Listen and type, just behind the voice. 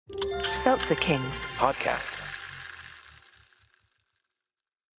Seltzer Kings podcasts.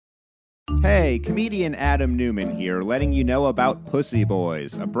 Hey, comedian Adam Newman here, letting you know about Pussy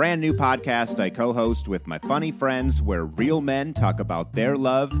Boys, a brand new podcast I co-host with my funny friends where real men talk about their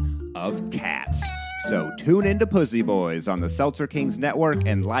love of cats. So tune into Pussy Boys on the Seltzer Kings Network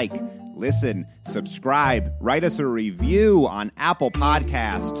and listen, subscribe, write us a review on Apple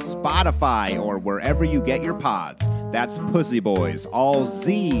Podcasts, Spotify, or wherever you get your pods. That's Pussy Boys, all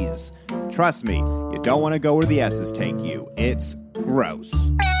Z's. Trust me, you don't want to go where the S's take you. It's gross.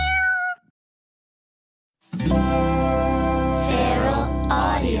 Feral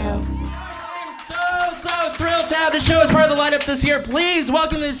Audio. So thrilled to have the show as part of the lineup this year. Please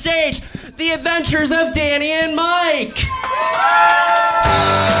welcome to the stage the adventures of Danny and Mike.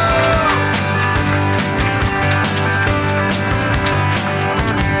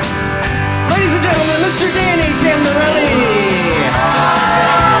 Ladies and gentlemen, Mr. Danny Tamborelli,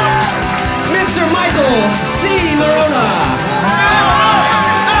 Mr. Michael C. Morona,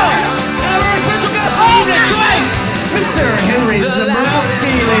 and our very special guest evening, Mr. Henry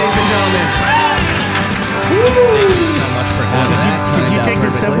Zebrowski, ladies and gentlemen. Did you take the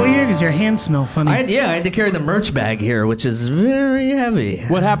subway here? Because your hands smell funny. I had to carry the merch bag here, which is very heavy.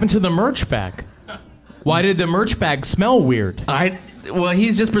 What happened to the merch bag? Why did the merch bag smell weird? Well,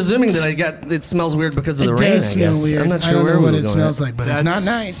 he's just presuming that it smells weird because of the rain. It does smell weird. I'm not sure I don't where know what we it smells like, but it's not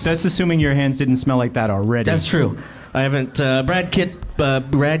nice. That's assuming your hands didn't smell like that already. That's true. I haven't. Brad Pitt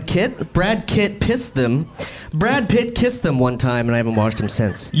pissed them. Brad Pitt kissed them one time, and I haven't washed him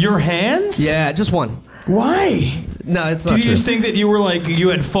since. Your hands? Yeah, just one. Why? No, it's not true. Do you true. just think that you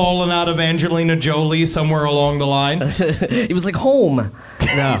had fallen out of Angelina Jolie somewhere along the line? It was like home.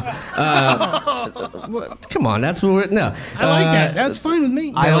 No. Come on, that's what we're... No. I like that. That's fine with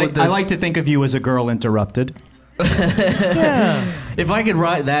me. I like to think of you as a girl interrupted. Yeah. If I could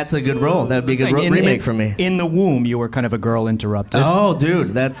write, that's a good role. That'd be a good remake for me. In the womb, you were kind of a girl interrupted. Oh,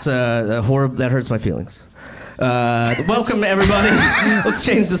 dude, that's horrible. That hurts my feelings. Welcome, everybody. Let's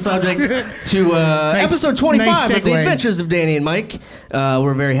change the subject to episode 25 of The Adventures of Danny and Mike.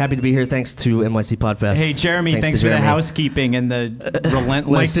 We're very happy to be here. Thanks to NYC Podfest. Hey, Jeremy, thanks for the housekeeping and the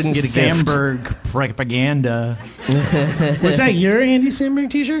relentless Mike didn't get a Sandberg propaganda. Was that your Andy Samberg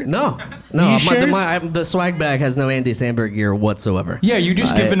t-shirt? No. You sure? The swag bag has no Andy Samberg gear whatsoever. Yeah, you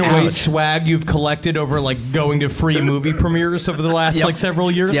just given away swag you've collected over going to free movie premieres over the last several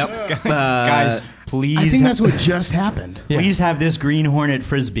years. Yep. Guys, please. I think that's what just happened. Please have this Green Hornet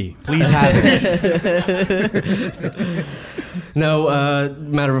Frisbee. Please have it. No,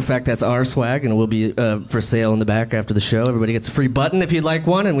 matter of fact, that's our swag, and it will be for sale in the back after the show. Everybody gets a free button if you'd like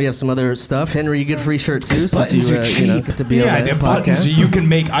one, and we have some other stuff. Henry, you get a free shirt too, since you get to be on the buttons podcast. You can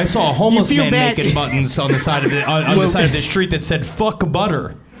make. I saw a homeless man making buttons on the side of the the side of the street that said "fuck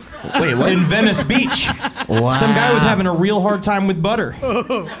butter." Wait, what? In Venice Beach. Wow. Some guy was having a real hard time with butter.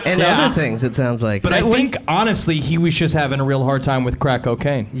 And other things, it sounds like. But I think, honestly, he was just having a real hard time with crack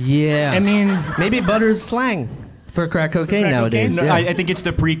cocaine. Yeah. I mean, maybe butter's slang for crack cocaine nowadays. No, yeah. I think it's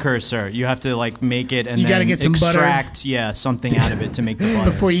the precursor. You have to make it and you then gotta get some extract something out of it to make the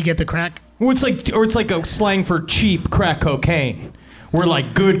butter. Before you get the crack? Well, it's like a slang for cheap crack cocaine. Where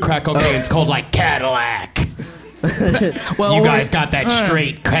good crack cocaine is called Cadillac. Well, you guys got that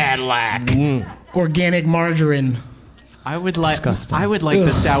straight Cadillac. Organic margarine. I would like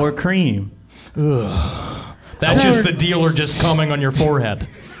the sour cream. That's just the dealer just coming on your forehead.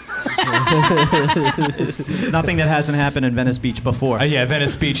 It's nothing that hasn't happened in Venice Beach before. Yeah,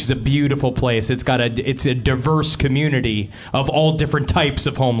 Venice Beach is a beautiful place. It's a diverse community of all different types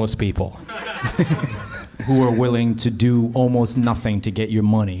of homeless people. Who are willing to do almost nothing to get your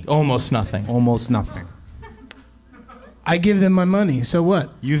money. Almost nothing. Almost nothing. I give them my money. So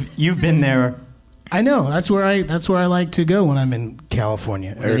what? You've been there. I know. That's where I like to go when I'm in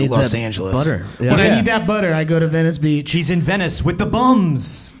California or Los Angeles. Butter. Yeah. When I need that butter, I go to Venice Beach. He's in Venice with the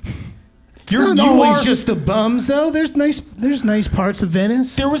bums. It's not always just the bums, though. There's nice parts of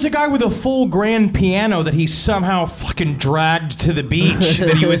Venice. There was a guy with a full grand piano that he somehow fucking dragged to the beach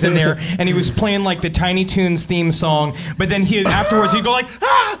that he was in there, and he was playing the Tiny Toons theme song, but then afterwards he'd go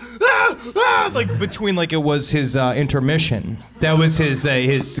between it was his intermission. That was his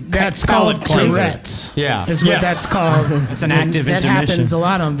That's called Tourette's. Yeah. Is what that's called. It's an active that intermission. That happens a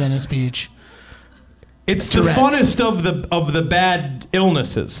lot on Venice Beach. It's Tourette's. the funnest of the bad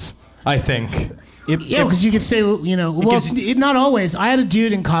illnesses, I think. Yeah, because you could say, not always. I had a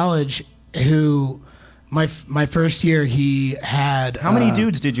dude in college who, my first year, he had... How many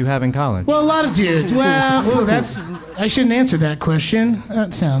dudes did you have in college? Well, a lot of dudes. Well, I shouldn't answer that question.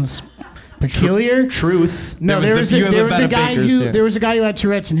 That sounds peculiar. Truth. No, there was a guy who had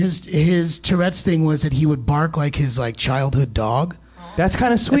Tourette's, and his Tourette's thing was that he would bark like his childhood dog. That's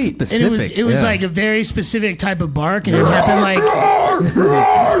kind of sweet. That's And specific. it was like a very specific type of bark, and it happened like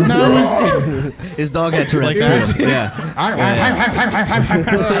no, it was His dog had Tourette's Like too. Yeah.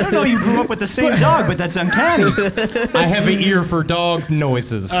 I don't know you grew up with the same dog, but that's uncanny. I have an ear for dog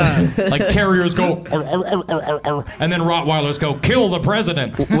noises. Like terriers go, "Arr, arr, arr, arr, arr," and then Rottweilers go, "Kill the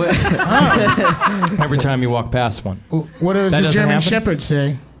president." Every time you walk past one. what does That the doesn't German happen? Shepherd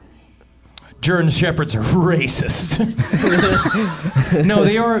say? German Shepherds are racist. No,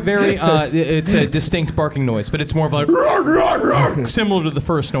 they are very. It's a distinct barking noise, but it's more of a similar to the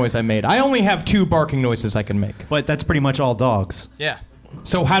first noise I made. I only have 2 barking noises I can make. But that's pretty much all dogs. Yeah.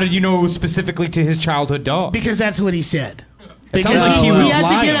 So how did you know it was specifically to his childhood dog? Because that's what he said. It sounds Because like he was had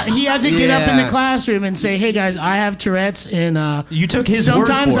to lying. he had to get up in the Yeah. classroom and say, "Hey guys, I have Tourette's, and You took his word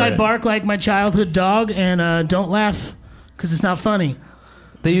sometimes for I it. bark like my childhood dog, and don't laugh because it's not funny."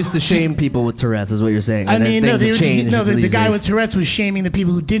 They used to shame people with Tourette's, is what you're saying. I And as mean, things have changed the these guy days. with Tourette's was shaming the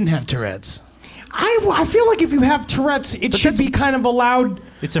people who didn't have Tourette's. I feel like if you have Tourette's, it should be kind of allowed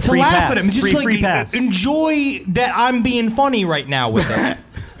It's a to free laugh pass. at him. Just Free pass. enjoy that I'm being funny right now with it.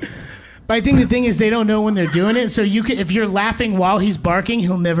 But I think the thing is they don't know when they're doing it, so you can, if you're laughing while he's barking,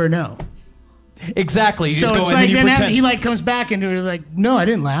 he'll never know. Exactly. You So just go it's and like then you then pretend. he comes back and they're like, "No, I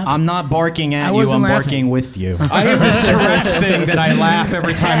didn't laugh." I'm not barking I at you, wasn't I'm laughing. barking with you. I have this Tourette's thing that I laugh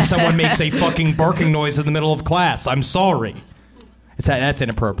every time someone makes a fucking barking noise in the middle of class. I'm sorry. That's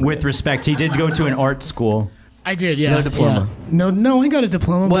inappropriate. With respect, he did go to an art school. I did, yeah. got a diploma. Yeah. No, I got a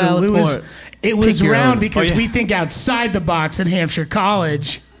diploma. Well, but it's it more was pick your round own. because Oh, yeah. we think outside the box at Hampshire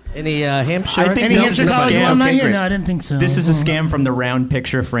College. Any Hampshire? I think Any this Hampshire is a College scam. alumni Okay, here? great. No, I didn't think so. This is a scam from the round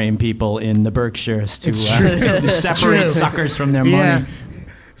picture frame people in the Berkshires to It's true. It's separate true. suckers from their Yeah. money.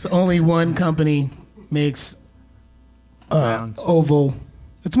 So only one company makes Rounds. oval.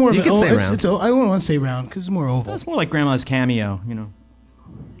 It's more of You an could say round. It's, I don't want to say round because it's more oval. That's more like Grandma's cameo, you know.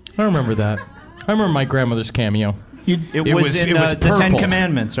 I remember that. I remember my grandmother's cameo. It was in the Ten purple.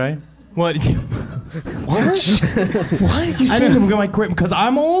 Commandments, right? What? What? What? You said my grandma because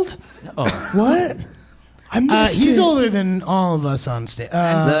I'm old? Oh. What? I missed He's it. older than all of us on stage.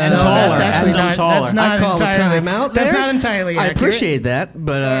 And no, taller. that's actually And not. taller. That's not I call entirely. the timeout That's there. not entirely. I accurate. appreciate that,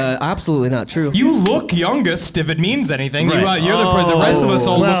 but absolutely not true. You look youngest if it means anything. Right. You're the rest of us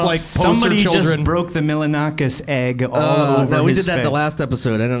all Well, look like poster Somebody children. just broke the Milanakis egg all over no, we his did that face. the last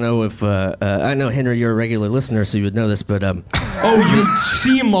episode. I don't know if I know Henry, you're a regular listener, so you would know this, but Oh, you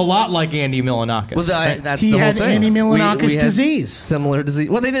seem a lot like Andy Milanakis. that's He the had whole thing. Andy Milanakis We had disease. similar disease.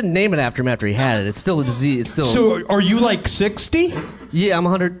 Well, they didn't name it after him after he had it. It's still a disease. It's still. So are you like 60? Yeah, I'm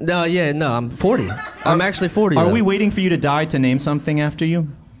 100. No, I'm 40. I'm actually 40. Are though. we waiting for you to die to name something after you?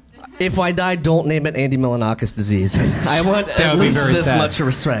 If I die, don't name it Andy Milanakis disease. I want That at would be least very this sad. much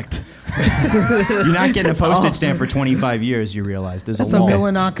respect. You're not getting a postage stamp for 25 years, you realize. There's It's a a law.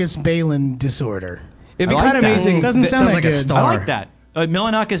 Milanakis-Balin disorder. It'd be I like kind of that. amazing. Doesn't That sound sounds that like a good. star. I like that.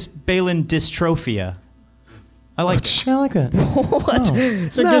 Milanakis-Balin dystrophia. I like it. I like that. What?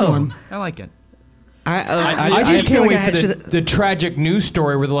 It's a No. good one. I like it. I just feel can't like wait I for should- the tragic news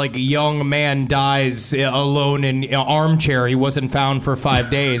story where like a young man dies alone in an armchair. He wasn't found for 5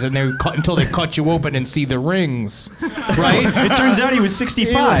 days, and until they cut you open and see the rings, right? It turns out he was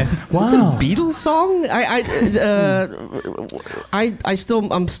 65. Is this a Beatles song?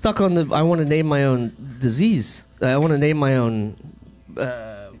 I'm stuck on the. I want to name my own disease. I want to name my own.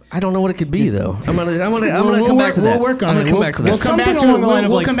 I don't know what it could be though. I'm gonna come back to that. We'll work on I'm it. gonna come back to We'll that. come back Something to it. along the line of,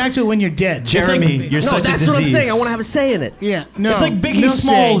 We'll like- come back to it when you're dead. Jeremy, you're No, such a that's disease. what I'm saying. I want to have a say in it. Yeah, no. It's like Biggie no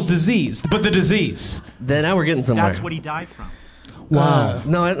Smalls' say. disease, but the disease. Then now we're getting somewhere. That's what he died from. Wow.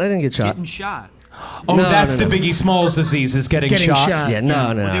 No, I didn't get shot. Getting shot. Oh, No, that's no, the no. Biggie Smalls disease is getting Getting shot. Yeah, no.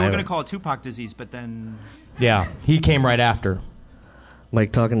 Well, they were I- going to call it Tupac disease, but then... Yeah, he came right after.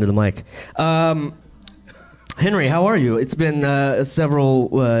 Mike talking to the mic. Henry, how are you? It's been several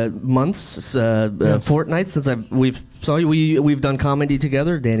months, fortnights since we've saw you. We've done comedy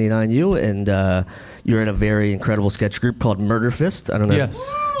together, Danny and I and you, and you're in a very incredible sketch group called Murder Fist. I don't know. Yes.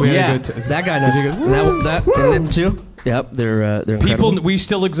 We had a Yeah, good that guy knows. That and them too. Yep, they're incredible. People, we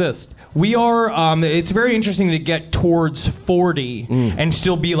still exist. We are. It's very interesting to get towards 40 and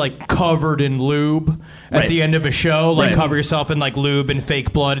still be like covered in lube at Right. the end of a show. Like Right. cover yourself in like lube and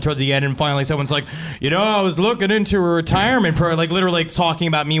fake blood toward the end, and finally someone's like, I was looking into a retirement program, like literally talking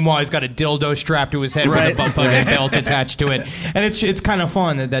about. Meanwhile, he's got a dildo strapped to his head Right. with a fucking belt attached to it, and it's kind of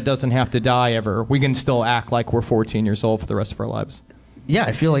fun that doesn't have to die ever. We can still act like we're 14 years old for the rest of our lives. Yeah,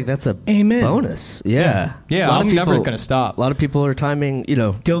 I feel like that's a Amen. bonus. Yeah. Yeah, A lot of I'm never people- going to stop. A lot of people are timing,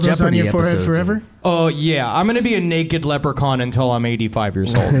 Dildos Jeopardy on your forehead episodes. forever? Oh, yeah. I'm going to be a naked leprechaun until I'm 85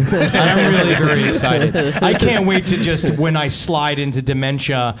 years old. I'm really very excited. I can't wait to just, when I slide into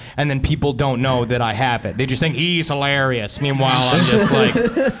dementia, and then people don't know that I have it. They just think he's hilarious. Meanwhile, I'm just like,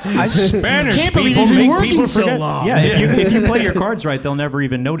 Spanish Can't believe people you've been make working people so forget. long. Yeah, if you play your cards right, they'll never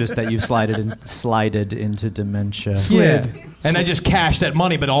even notice that you've slided into dementia. Yeah. And I just cash that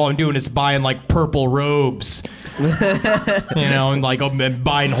money, but all I'm doing is buying like purple robes. And like I'm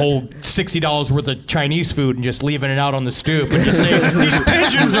buying whole $60 worth of Chinese food and just leaving it out on the stoop and just saying, these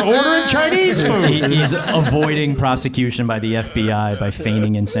pigeons are ordering Chinese food. He's avoiding prosecution by the FBI by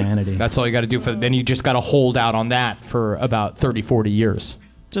feigning insanity. That's all you got to do then you just got to hold out on that for about 30, 40 years.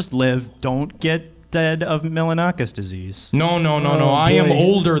 Just live. Don't get dead of Melanocus disease. No. I am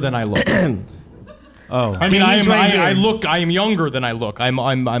older than I look. Oh. I mean, he's right here. I am younger than I look. I'm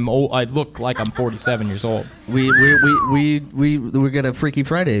old. I look like I'm 47 years old. We're gonna Freaky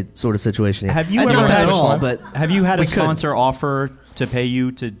Friday sort of situation here. Have you I ever don't had at all, but have you had a we could. sponsor offer to pay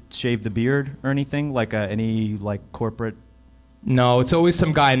you to shave the beard or anything? Like any corporate? No, it's always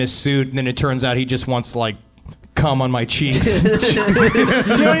some guy in a suit, and then it turns out he just wants to cum on my cheeks. You know what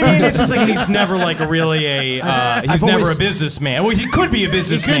I mean? It's just like he's never he's never a businessman. Well, he could be a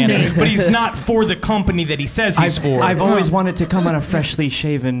businessman, but he's not for the company that he says he's for. I've always wanted to come on a freshly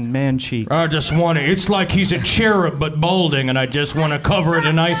shaven man cheek. I just want to. It's like he's a cherub but balding, and I just want to cover it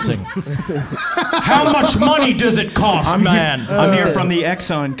in icing. How much money does it cost, man? I'm here from the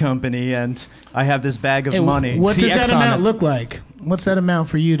Exxon company, and I have this bag of money. What See, does that Exxon, amount that's- look like? What's that amount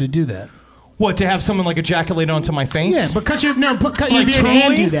for you to do that? What, to have someone ejaculate onto my face? Yeah, but cut your beard Like and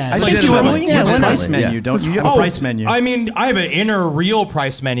truly? do that. I Like think you have truly? you have Yeah, a why not? price menu, Yeah. don't you? You have a price menu. I mean, I have an inner real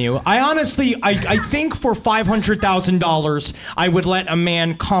price menu. I honestly, I think for $500,000, I would let a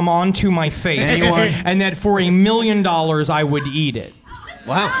man come onto my face, and that for $1 million, I would eat it.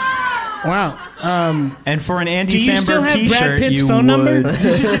 Wow. And for an Andy Do you still Samberg have Brad T-shirt, Pitt's you phone number? would.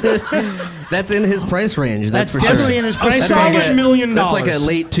 That's in his price range. That's for definitely sure. in his price A range. solid $1 million. That's like a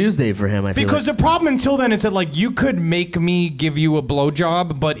late Tuesday for him. I feel Because like. the problem until then is that you could make me give you a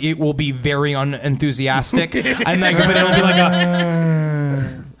blowjob, but it will be very unenthusiastic, and but it'll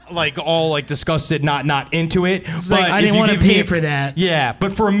be all disgusted, not into it. But I if didn't you want to give pay me- for that. Yeah,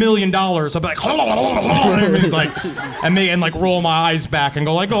 but for $1 million, I'll be and roll my eyes back and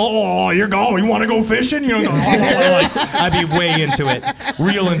go you want to go fishing? I'd be way into it,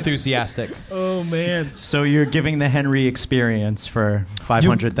 real enthusiastic. Oh man. So you're giving the Henry experience for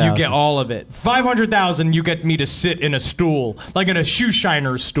 $500,000. You get all of it. $500,000. You get me to sit in a stool, like in a shoe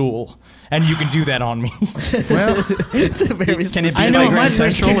shiner's stool, and you can do that on me. Well, It's a very Can it be I know like what my Grand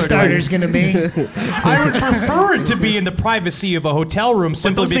first Central or Kickstarter is going to be. I would prefer it to be in the privacy of a hotel room But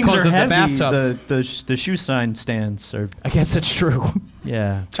simply those things because are of heavy. the bathtub. The shoe sign stands are I guess that's true.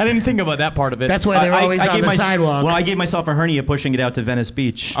 yeah. I didn't think about that part of it. That's why they're always on gave the sidewalk. Well, I gave myself a hernia pushing it out to Venice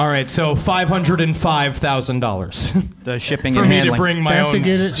Beach. All right, so $505,000 The shipping for and me handling. to bring my That's a own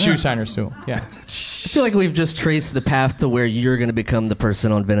good- shoe shiner stool. Yeah. I feel like we've just traced the path to where you're going to become the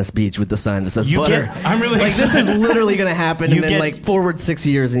person on Venice Beach with the sign that says You butter. get- I'm really this is excited. literally going to happen, You and then get- forward 6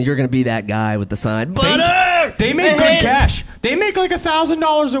 years, and you're going to be that guy with the sign butter. They make good cash. They make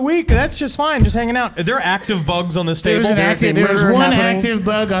 $1,000 a week. That's just fine. Just hanging out. Are there active bugs on this table? There's a There's murder one happening. active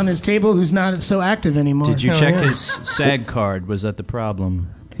bug on his table who's not so active anymore. Did you check his SAG card? Was that the problem?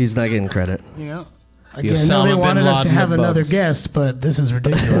 He's not getting credit. You know? The Again, I know Osama they bin wanted us to Laden have of another bugs. guest, but this is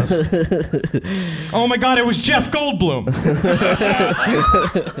ridiculous. Oh my God! It was Jeff Goldblum.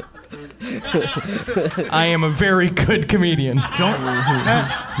 I am a very good comedian.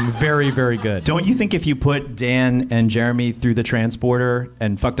 I'm very, very good. Don't you think if you put Dan and Jeremy through the transporter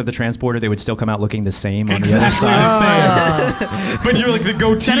and fucked up the transporter, they would still come out looking the same on the other side? But you're the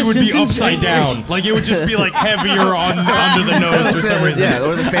goatee would be Simpsons? upside down. It would just be heavier under the nose for some reason. Yeah,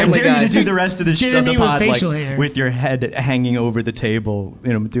 or the I Family dare you Guy. to do the rest of the Jeremy with pod facial hair. with your head hanging over the table,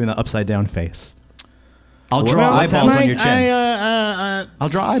 doing the upside down face. I'll draw eyeballs on your chin. I'll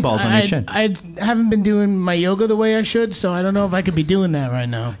draw eyeballs on your chin. I haven't been doing my yoga the way I should, so I don't know if I could be doing that right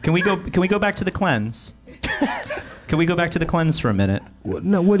now. Can we go back to the cleanse? Can we go back to the cleanse for a minute?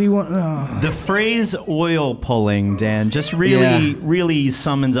 No, what do you want? Oh. The phrase oil pulling, Dan, just really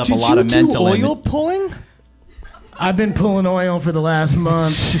summons up a lot of Did you mental do oil pulling? I've been pulling oil for the last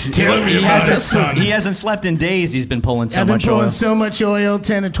month. He hasn't slept in days. He's been pulling so I've been much pulling oil. so much oil,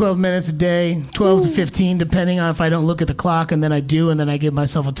 10 to 12 minutes a day, 12 to 15, depending on if I don't look at the clock, and then I do, and then I give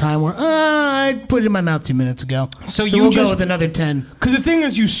myself a time where I I put it in my mouth 2 minutes ago. So we'll go with another 10. Because the thing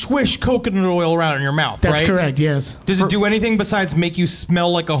is, you swish coconut oil around in your mouth, That's right? correct, yes. Does it do anything besides make you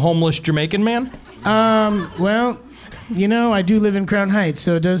smell like a homeless Jamaican man? Well, you know, I do live in Crown Heights,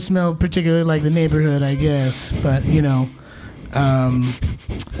 so it does smell particularly like the neighborhood, I guess. But, you know...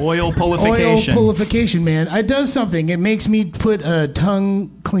 oil purification. Oil purification, man. It does something. It makes me put a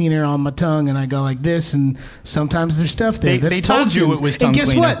tongue cleaner on my tongue, and I go like this, and sometimes there's stuff there. They told you it was tongue cleaner. And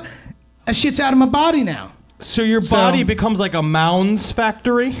guess cleaner. what? That shit's out of my body now. So your body becomes like a Mounds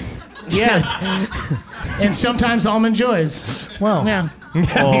factory? Yeah. And sometimes Almond Joys. Well. Yeah.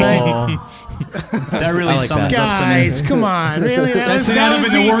 That really like summons that. up some... Guys, come on. Really? That's not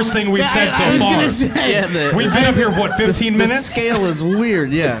even the worst thing we've said so I was far. going to say. We've been up here, what, 15 The minutes? scale is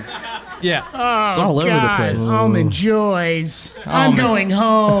weird, yeah. Yeah. Oh, It's all over the place. Almond Joys. I'm going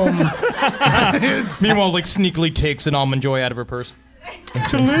home. Meanwhile, like, sneakily takes an Almond Joy out of her purse.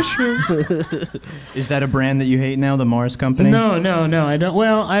 Delicious. Is that a brand that you hate now, the Mars Company? No, I don't.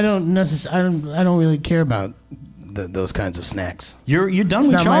 Well, I don't necessarily. I don't really care about those kinds of snacks. You're done It's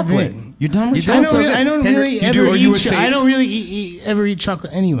with not my chocolate. thing. You're done with You chocolate. don't- I don't Henry, really you ever do- are you a eat. sa- I don't really ever eat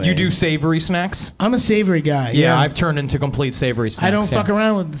chocolate anyway. You do savory snacks? I'm a savory guy. Yeah, I've turned into complete savory snacks. I don't fuck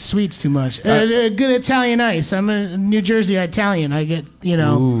around with the sweets too much. Good Italian ice. I'm a New Jersey Italian. I get, you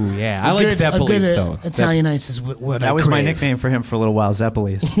know. Ooh, yeah. I like Zeppelis, though. Italian ice is what I That was my crave. nickname for him for a little while,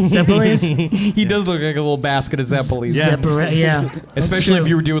 Zeppelis. Zeppelis? He does look like a little basket of Zeppelis. Yeah. Yeah. That's Especially true. if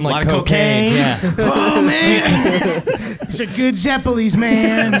you were doing like lot of cocaine. Yeah. Oh, man. It's a good Zeppelis,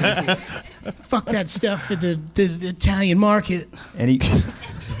 man. Fuck that stuff at the Italian market. And he,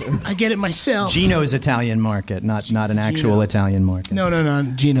 I get it myself. Gino's Italian market, not an actual Gino's. Italian market. No,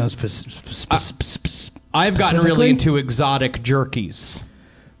 Gino's. I've gotten really Specifically? into exotic jerkies.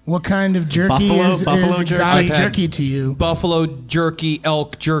 What kind of jerky Buffalo is jerky? exotic I've had jerky to you? Buffalo jerky,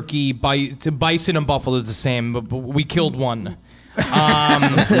 elk jerky, bison and buffalo is the same, but we killed one. With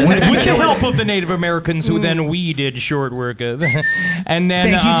the help of the Native Americans, who then we did short work of. And then,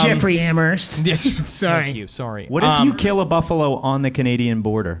 Thank you, Jeffrey Amherst. Yes, Sorry. Thank you. Sorry. What if you kill a buffalo on the Canadian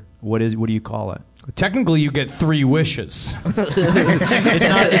border? What do you call it? Technically, you get 3 wishes.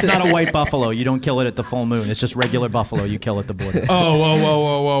 It's not a white buffalo. You don't kill it at the full moon. It's just regular buffalo you kill at the border. Oh,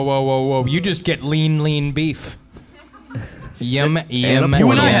 whoa. You just get lean beef. Yum. You and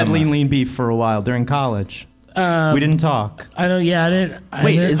I had lean beef for a while during college. We didn't talk. I don't. Yeah, I didn't.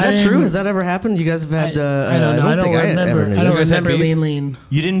 Wait, is that true? Has that ever happened? You guys have had... I don't know. I don't think remember. ever knew I don't this. remember beef? lean.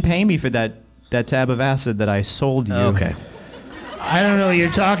 You didn't pay me for that tab of acid that I sold you. Okay. I don't know what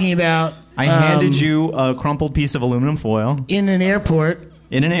you're talking about. I handed you a crumpled piece of aluminum foil In an airport.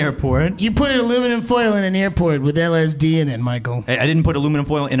 in an airport. You put aluminum foil in an airport with LSD in it, Michael. I didn't put aluminum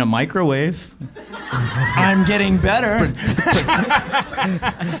foil in a microwave. I'm getting better.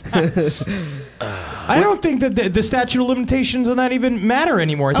 I don't think that the statute of limitations on that even matter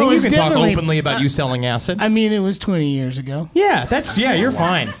anymore. I think you it's can talk definitely- openly about you selling acid. I mean, it was 20 years ago. Yeah, you're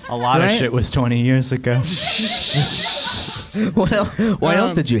fine. A lot of Right? shit was 20 years ago. What else? Why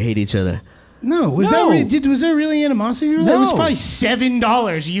else did you hate each other? No, was No. was there really animosity? Really? It was probably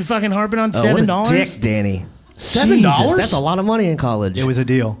 $7. Are you fucking harping on What $7? a dick, Danny. $7? Jesus, that's a lot of money in college. It was a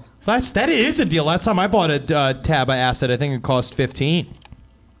deal. That is a deal. Last time I bought a tab of acid, I think it cost $15.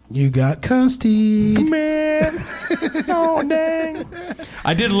 You got custody. Man, oh dang!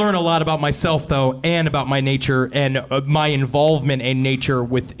 I did learn a lot about myself, though, and about my nature and my involvement in nature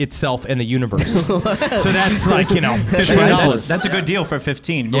with itself and the universe. So that's like $15. That's a good deal for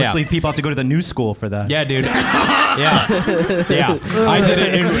 15. Mostly people have to go to the new school for that. Yeah, dude. Yeah. I did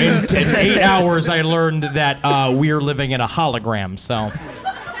it in 8 hours. I learned that we're living in a hologram. So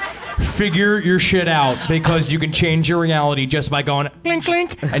figure your shit out, because you can change your reality just by going clink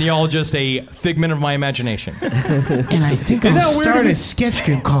clink, and you're all just a figment of my imagination. And I think I'll that weird start of a you? sketch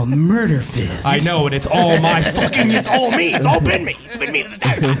group called Murder Fist. I know, and it's all my fucking. It's all me. It's all been me. It's been me this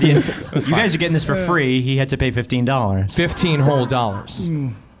entire time. You guys are getting this for free. He had to pay $15. $15 whole dollars.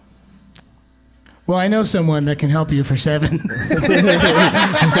 Well, I know someone that can help you for $7.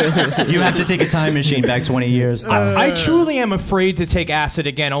 You have to take a time machine back 20 years. I truly am afraid to take acid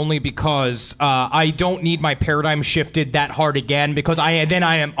again, only because I don't need my paradigm shifted that hard again, because I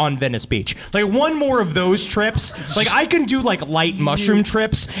am on Venice Beach. Like, one more of those trips, like, I can do like light mushroom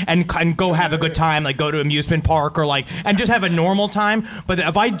trips and go have a good time, like go to amusement park or like, and just have a normal time. But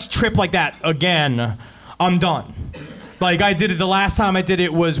if I trip like that again, I'm done. Like I did it the last time I did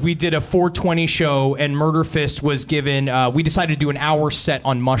it was we did a 420 show and Murder Fist was given. We decided to do an hour set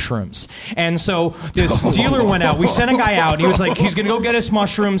on mushrooms, and so this dealer went out. We sent a guy out. And he was like, he's gonna go get us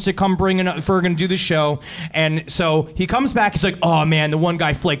mushrooms to come bring in if we're gonna do the show. And so he comes back. He's like, oh man, the one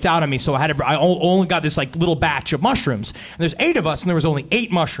guy flaked out on me, so I only got this like little batch of mushrooms. And there's 8 of us, and there was only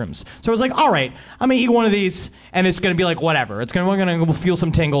 8 mushrooms. So I was like, all right, I'm gonna eat one of these, and it's gonna be like whatever. We're gonna go feel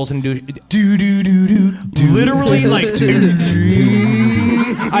some tingles and do literally like.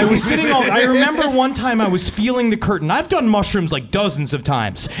 I was sitting I remember one time I was feeling the curtain. I've done mushrooms like dozens of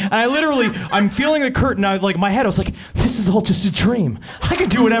times. And I'm feeling the curtain. My head, I was like, this is all just a dream. I can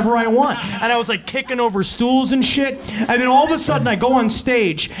do whatever I want. And I was like kicking over stools and shit. And then all of a sudden I go on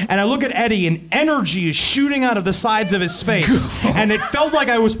stage and I look at Eddie and energy is shooting out of the sides of his face. And it felt like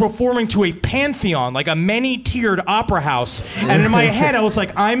I was performing to a pantheon, like a many-tiered opera house. And in my head I was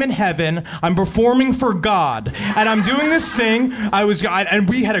like, I'm in heaven. I'm performing for God. And I'm doing this thing. And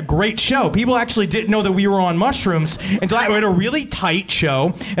we had a great show. People actually didn't know that we were on mushrooms until we had a really tight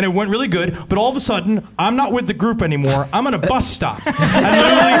show, and it went really good. But all of a sudden, I'm not with the group anymore. I'm on a bus stop. And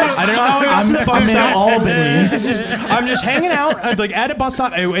literally, I don't know how I got to the bus stop. I'm just hanging out, at a bus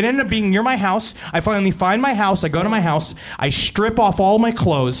stop. It ended up being near my house. I finally find my house. I go to my house. I strip off all my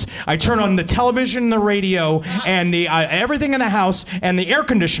clothes. I turn on the television, the radio, and the everything in the house, and the air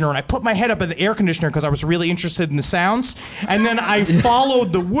conditioner. And I put my head up at the air conditioner because I was really interested in the sounds. And then I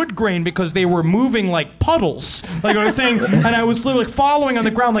followed the wood grain because they were moving like puddles, like a thing, and I was literally following on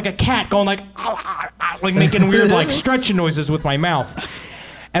the ground like a cat, going like making weird like stretching noises with my mouth.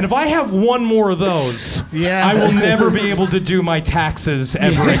 And if I have one more of those, I will never be able to do my taxes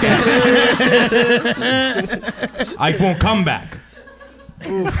ever again. I won't come back.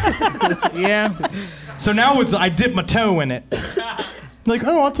 Yeah. So now I dip my toe in it. Like,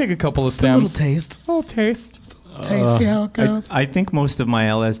 oh, I'll take a couple of stems. A little taste. A little taste. See how it goes. I think most of my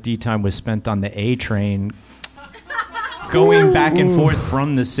LSD time was spent on the A train, going back and forth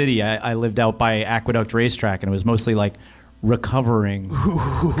from the city. I lived out by Aqueduct Racetrack, and it was mostly like recovering,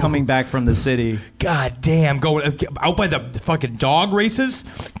 coming back from the city. God damn, going out by the fucking dog races.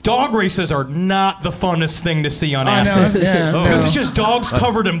 Dog races are not the funnest thing to see on acid. Because it's just dogs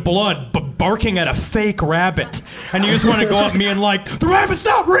covered in blood, but barking at a fake rabbit. And you just want to go up to me and like, the rabbit's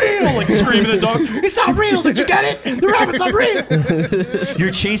not real! Like screaming at the dog, it's not real, did you get it? The rabbit's not real! You're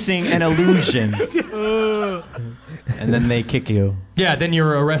chasing an illusion. And then they kick you. Yeah, then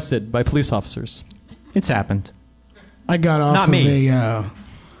you're arrested by police officers. It's happened. I got off of a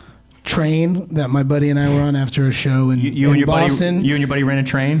train that my buddy and I were on after a show in Boston. You and your buddy ran a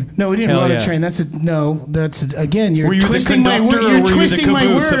train? No, we didn't run a train. Again, you're you twisting my words. You're twisting my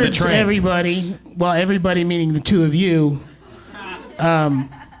words, of the train? Everybody. Well, everybody meaning the two of you.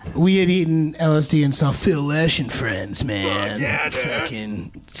 We had eaten LSD and saw Phil Lesh and Friends, man. Yeah,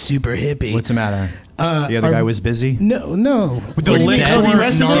 fucking super hippie. What's the matter? The other guy was busy? No. The legs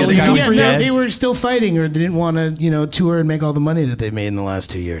weren't gnarly. They were still fighting, or they didn't want to, tour and make all the money that they made in the last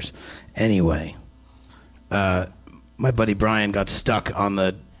 2 years. Anyway, my buddy Brian got stuck on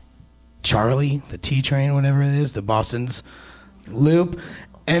the Charlie, the T train, whatever it is, the Boston's loop,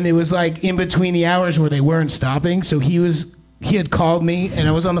 and it was like in between the hours where they weren't stopping, so he had called me, and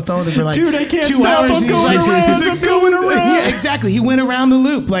I was on the phone with him for like Dude, I can't 2 stop. hours. I'm going around. I'm going around. Yeah, exactly. He went around the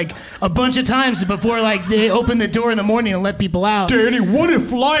loop like a bunch of times before like they opened the door in the morning and let people out. Danny, what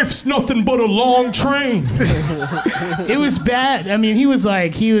if life's nothing but a long train? It was bad. I mean, he was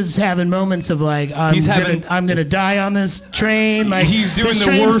having moments of like, I'm gonna die on this train. Like he's doing this the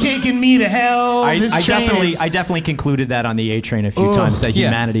train's worst. taking me to hell. I definitely concluded that on the A train a few times that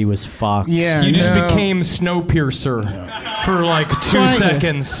humanity was fucked. Yeah, you just became Snowpiercer. For like 2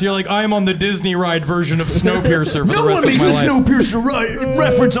 seconds. You're like, I'm on the Disney ride version of Snowpiercer for the rest of my life. No one makes a Snowpiercer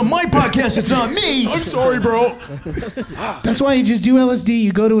reference on my podcast. It's not me. I'm sorry, bro. That's why you just do LSD.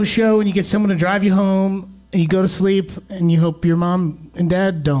 You go to a show and you get someone to drive you home, and you go to sleep, and you hope your mom and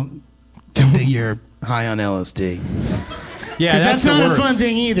dad don't think that you're high on LSD. Yeah, that's not a fun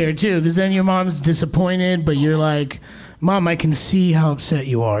thing either, too, because then your mom's disappointed, but you're like, Mom, I can see how upset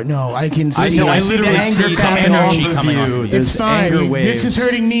you are. No, I can see. I literally see the energy coming off of you. It's fine. This is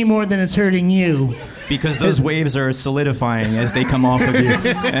hurting me more than it's hurting you. Because those waves are solidifying as they come off of you.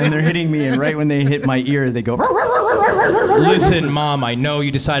 And they're hitting me, and right when they hit my ear, they go... Listen, Mom, I know you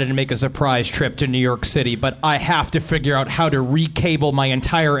decided to make a surprise trip to New York City, but I have to figure out how to recable my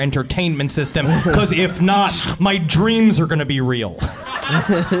entire entertainment system, because if not, my dreams are going to be real.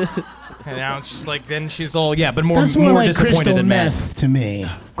 And now it's just like, then she's all, but more like disappointed crystal than meth to me.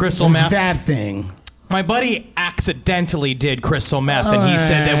 Crystal meth? That thing. My buddy accidentally did crystal meth, and he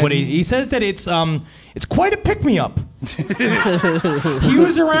said that he says that it's quite a pick-me-up. He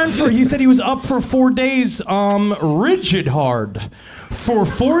was around he said he was up for 4 days, rigid hard. For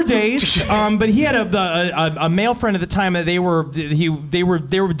 4 days, but he had a male friend at the time that they were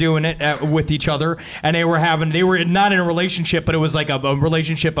doing it with each other, and they were not in a relationship, but it was like a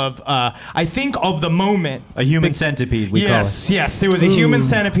relationship of I think of the moment, a human centipede. Yes, there was a human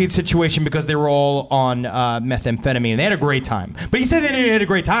centipede situation because they were all on methamphetamine. They had a great time, but he said they had a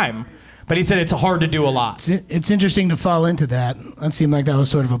great time. But he said it's hard to do a lot. It's interesting to fall into that. That seemed like that was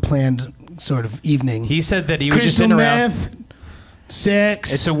sort of a planned sort of evening. He said that he was just crystal in around. meth.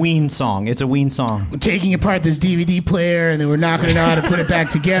 Sex. It's a ween song. We're taking apart this DVD player, and then we're knocking it out and put it back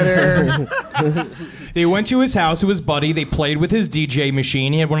together. They went to his house, to his buddy. They played with his DJ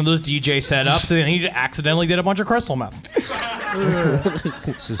machine. He had one of those DJ setups, and he accidentally did a bunch of crystal meth.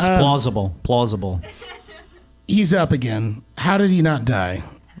 This is plausible. He's up again. How did he not die?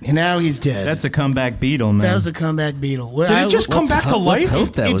 And now he's dead. That's a comeback Beatle, man. That was a comeback Beatle. Did it just come back to life? Let's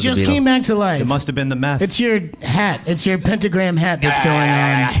hope that It was just a Beatle. came back to life. It must have been the meth. It's your hat. It's your pentagram hat that's going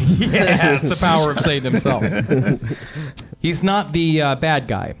on. Yeah, it's the power of Satan himself. He's not the bad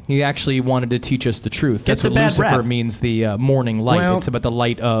guy. He actually wanted to teach us the truth. That's what Lucifer means, the morning light. Well, it's about the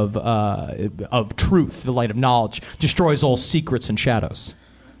light of truth, the light of knowledge. Destroys all secrets and shadows.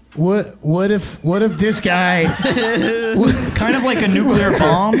 What if this guy kind of like a nuclear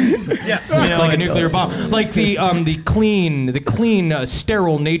bomb? Yes, like a nuclear bomb. Like the clean,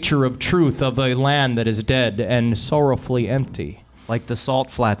 sterile nature of truth of a land that is dead and sorrowfully empty. Like the salt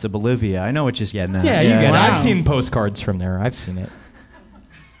flats of Bolivia. I know what you're getting at. Yeah, you get it. Wow. I've seen postcards from there. I've seen it.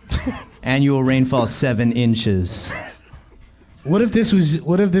 Annual rainfall 7 inches. What if this was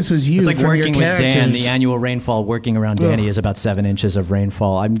you? It's like from working your with Dan. characters? The annual rainfall working around Danny is about 7 inches of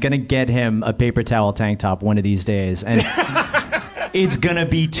rainfall. I'm going to get him a paper towel tank top one of these days. And it's going to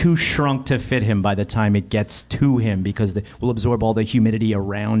be too shrunk to fit him by the time it gets to him because we'll absorb all the humidity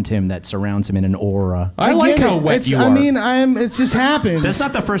around him that surrounds him in an aura. I like get how it. wet you are. I mean, it's just happens. That's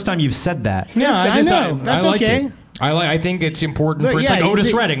not the first time you've said that. Yeah, I know. That's like okay. it. I think it's important But for it's yeah, like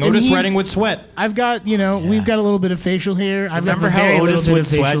Otis Redding. and Otis he's- Redding would sweat. I've got, we've got a little bit of facial hair. I've Remember got how very Otis little bit would of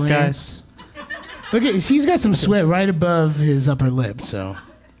facial sweat, hair. guys? Look at, he's got some sweat right above his upper lip. So,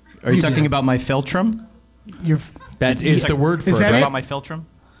 Are you talking about my philtrum? That is the word for Is it. that right? it? About my philtrum?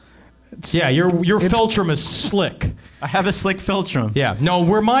 Yeah, your philtrum is slick. I have a slick philtrum. Yeah, no,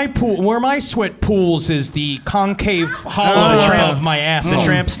 where my sweat pools is the concave hollow of my ass. The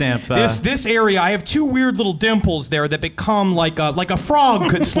tramp stamp. This area, I have 2 weird little dimples there that become like a frog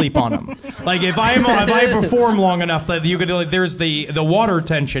could sleep on them. Like if I perform long enough, that you could there's the water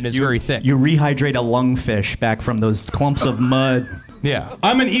tension is very thick. You rehydrate a lungfish back from those clumps of mud. Yeah,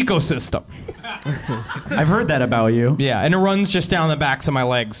 I'm an ecosystem. I've heard that about you. Yeah, and it runs just down the backs of my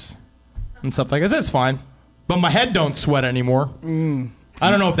legs and stuff like that. It's fine, but my head don't sweat anymore. I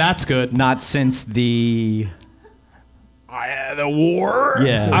don't know if that's good. Not since the war.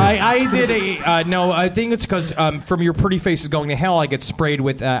 Yeah. I did no. I think it's because from your pretty faces going to hell, I get sprayed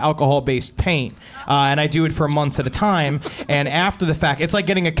with alcohol-based paint, and I do it for months at a time. And after the fact, it's like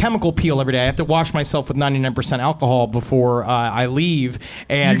getting a chemical peel every day. I have to wash myself with 99% alcohol before I leave.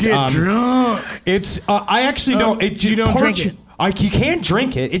 And you get drunk. it's I actually don't. You don't drink it. You can't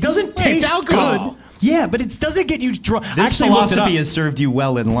drink it. It doesn't taste it's alcohol. good. Yeah, but it doesn't get you drunk. This philosophy has served you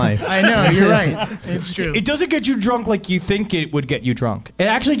well in life. I know, you're right. It's true. It doesn't get you drunk like you think it would get you drunk. It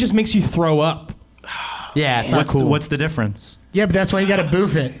actually just makes you throw up. Yeah, it's not cool. What's the difference? Yeah, but that's why you got to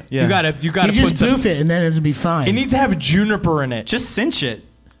boof it. Yeah. You gotta You put just some, boof it, and then it'll be fine. It needs to have juniper in it. Just cinch it.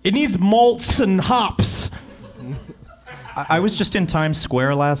 It needs malts and hops. I was just in Times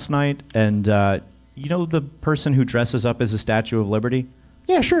Square last night, and you know the person who dresses up as a Statue of Liberty?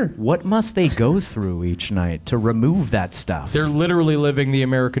 Yeah, sure. What must they go through each night to remove that stuff? They're literally living the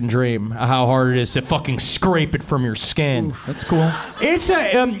American dream. How hard it is to fucking scrape it from your skin. That's cool. It's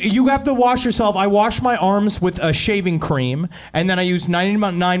you have to wash yourself. I wash my arms with a shaving cream, and then I use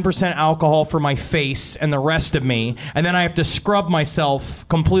 99% alcohol for my face and the rest of me, and then I have to scrub myself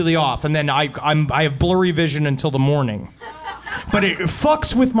completely off, and then I have blurry vision until the morning. But it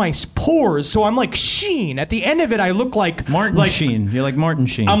fucks with my pores, so I'm like Sheen. At the end of it, I look like Martin Sheen. You're like Martin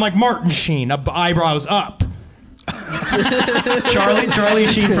Sheen. I'm like Martin Sheen, eyebrows up. Charlie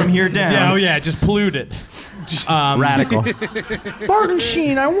Sheen from here down. Yeah, oh yeah, just polluted. Radical. Martin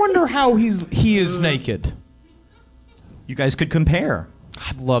Sheen, I wonder how he is naked. You guys could compare.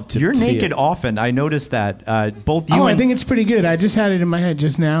 I'd love to. You're see naked it. often. I noticed that. Both you I and think it's pretty good. I just had it in my head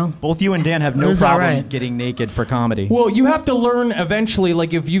just now. both you and Dan have It no was problem all right. getting naked for comedy. Well, you have to learn eventually.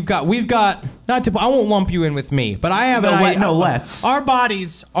 Like if we've got. I won't lump you in with me, but I have let's. Our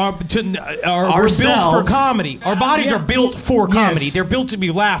bodies are built Ourselves. for comedy. Our bodies are built for comedy. Yes. They're built to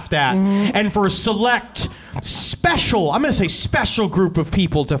be laughed at, and for a select, special, I'm going to say special group of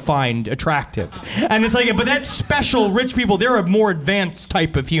people to find attractive. And it's like, but that special rich people, they're a more advanced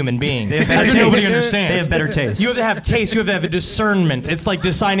type of human being. They have better That's what nobody taste. understands. They have better taste. You have to have taste. You have to have a discernment. It's like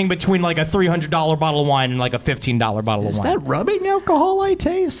deciding between like a $300 bottle of wine and like a $15 bottle of Is wine. that rubbing alcohol I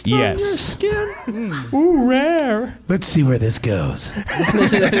taste on Yes. your skin? Ooh, rare. Let's see where this goes.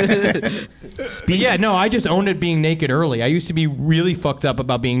 But yeah, no, I just owned it being naked early. I used to be really fucked up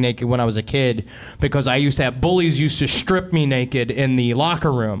about being naked when I was a kid because I used to have bullies used to strip me naked in the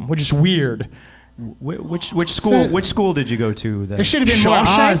locker room, which is weird. Which school did you go to? Then? There should have been more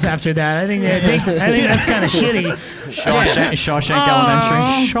Oz after that. I think that's kind of shitty. Shawshank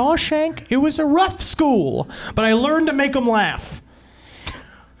Elementary. Shawshank. It was a rough school, but I learned to make them laugh.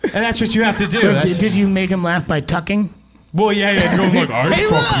 And that's what you have to do. Did you make him laugh by tucking? Well, yeah, going like, I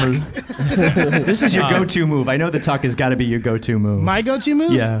fuck me. This is your go-to move. I know the tuck has got to be your go-to move. My go-to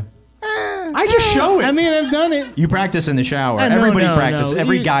move? Yeah. I just show it. I mean, I've done it. You practice in the shower. No, Everybody no, practices. no.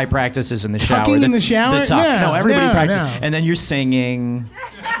 Every guy practices in the shower. Tucking in the shower? The tuck. No, everybody no, practices. no. And then you're singing.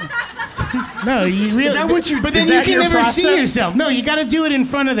 No, you really. that what you- but is then you that can your never see process? yourself. No, you got to do it in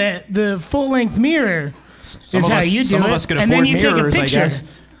front of the full-length mirror. Is how you do some it. of us could and then afford you mirrors, take I a picture. guess.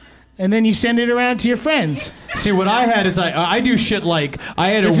 And then you send it around to your friends. See, what I had is I do shit like I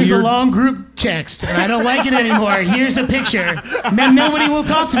had This a is weird. a long group text, and I don't like it anymore. Here's a picture. And then nobody will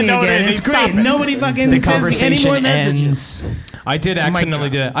talk to me No, again. they It's stop great. it. Nobody fucking The sends me any more conversation messages. ends. I did a mic accidentally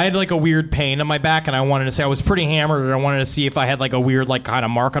drop. do it. I had like a weird pain on my back, and I wanted to say I was pretty hammered, and I wanted to see if I had like a weird like kind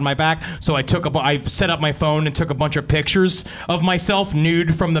of mark on my back. So I set up my phone and took a bunch of pictures of myself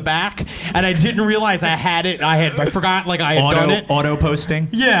nude from the back, and I didn't realize I had it. I forgot like I had done it. Auto posting.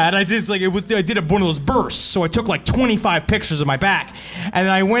 Yeah, and I just like I did one of those bursts, so I took like 25 pictures of my back, and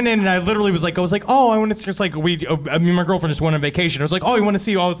I went in and I literally was like, oh, I want to see. It's like me and my girlfriend just went on vacation. I was like, oh, you want to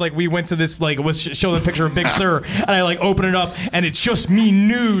see? I was like, we went to this like was show the picture of Big Sur, and I like open it up, and it's just me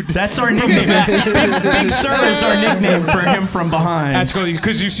nude. That's our nickname. Big Sur is our nickname for him from behind. That's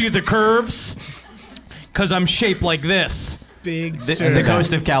because you see the curves. Because I'm shaped like this. The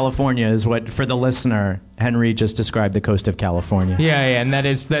coast of California is what, for the listener, Henry just described the coast of California. Yeah, and that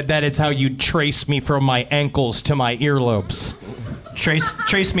is how you trace me from my ankles to my earlobes.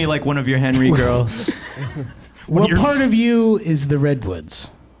 Trace me like one of your Henry girls. What part of you is the Redwoods?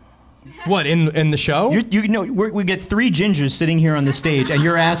 What, in the show? You know, we get three gingers sitting here on the stage, and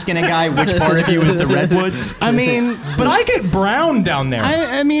you're asking a guy which part of you is the Redwoods? I mean, But I get brown down there.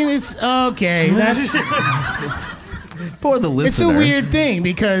 I mean, it's okay. That's For the listener. it's a weird thing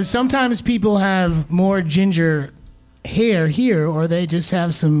because sometimes people have more ginger hair here, or they just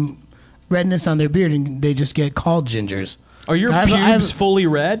have some redness on their beard, and they just get called gingers. Are your I've- pubes fully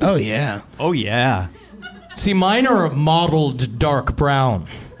red? Oh yeah. Oh, yeah. See, mine are a mottled dark brown.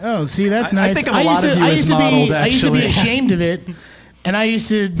 Oh, see, that's I nice. think of a lot of you I as used to modeled, be, I used to be actually. ashamed of it, and I used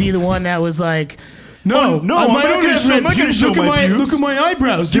to be the one that was like, "No, no, I I'm not don't gonna have show- red I'm not gonna pubes. show look my at my pubes. look at my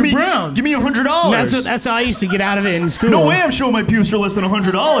eyebrows. They're brown." Give me $100. That's how I used to get out of it in school. No way I'm showing my pubes for less than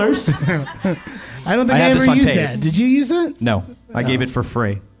 $100. I don't think I I, had ever this on used tape. that. Did you use that? No, I gave it for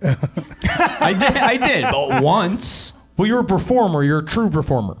free. I did, but once. Well, you're a performer. You're a true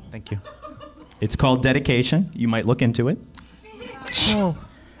performer. Thank you. It's called dedication. You might look into it.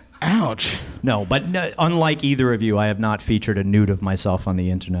 Ouch. No, but unlike either of you, I have not featured a nude of myself on the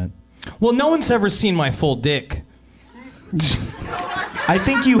internet. Well, no one's ever seen my full dick. I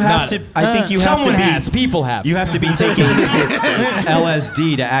think you have to. I think you have Someone to be. has. People have. You have to be taking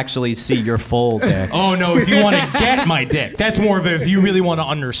LSD to actually see your full dick. Oh no! If you want to get my dick, that's more of it. If you really want to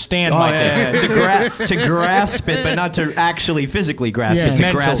understand my dick. To grasp it, but not to actually physically grasp Yeah, it. To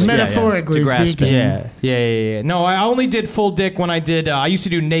mentally. grasp, Metaphorically to grasp speaking. it. Yeah. No, I only did full dick when I did. I used to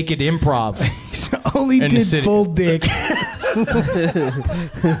do naked improv. Only In the did city. full dick.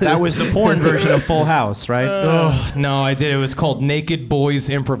 That was the porn version of Full House, right? Oh no, I did. It was called Naked Boys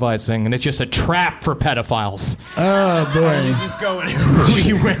Improvising, and it's just a trap for pedophiles. Oh boy. Just go and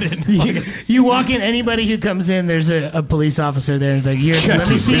we went in. You walk in, anybody who comes in, there's a police officer there, and he's like, "Here, Check let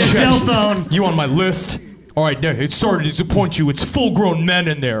me it, see your check cell it. phone." You on my list? All right, no, it's sorry to disappoint you. It's full-grown men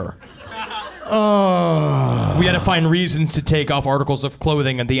in there. Oh. We had to find reasons to take off articles of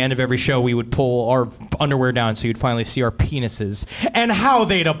clothing. At the end of every show, we would pull our underwear down so you'd finally see our penises and how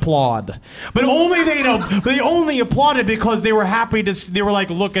they'd applaud. But they only applauded because they were happy to. They were like,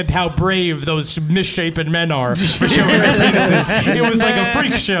 "Look at how brave those misshapen men are for showing their penises." It was like a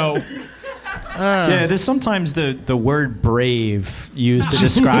freak show. Yeah, there's sometimes the word brave used to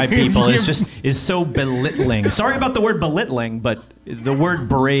describe people is so belittling. Sorry about the word belittling, but the word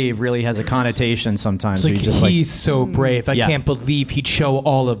brave really has a connotation sometimes. It's like, he's so brave. I can't believe he'd show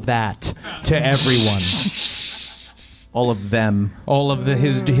all of that to everyone. All of them. All of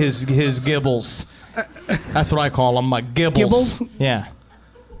his gibbles. That's what I call them, my gibbles. Gibbles? Yeah.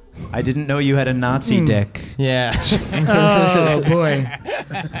 I didn't know you had a Nazi dick. Yeah. Oh, boy.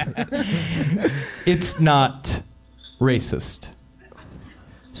 It's not racist.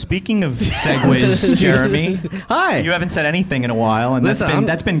 Speaking of segues, Jeremy. Hi. You haven't said anything in a while, and Listen,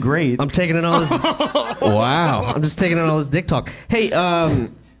 that's been great. I'm taking in all this. Wow. I'm just taking in all this dick talk. Hey,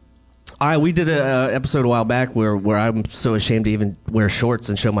 we did a episode a while back where I'm so ashamed to even wear shorts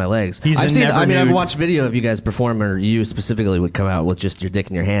and show my legs. I've watched video of you guys perform, or you specifically would come out with just your dick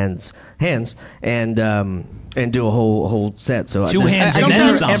in your hands, and do a whole set. So Two hands and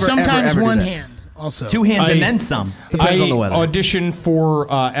then some. Sometimes one hand. Also, 2 hands and then some. Depends on the weather. I auditioned for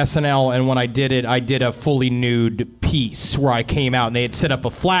SNL, and when I did it, I did a fully nude piece where I came out, and they had set up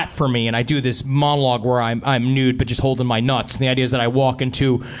a flat for me, and I do this monologue where I'm nude but just holding my nuts. And the idea is that I walk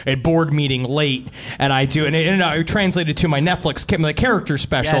into a board meeting late, and I do, and I translated to my Netflix the character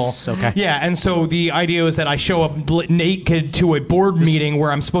special. Yes, okay. Yeah, and so the idea is that I show up naked to a board meeting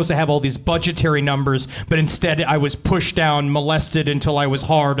where I'm supposed to have all these budgetary numbers, but instead I was pushed down, molested until I was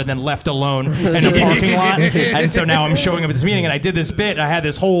hard, and then left alone in a parking lot. And so now I'm showing up at this meeting, and I did this bit. I had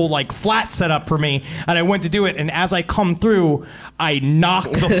this whole flat set up for me, and I went to do it, and as I come through, I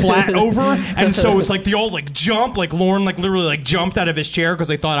knock the flat over, and so it's like the old jump, Lorne literally jumped out of his chair because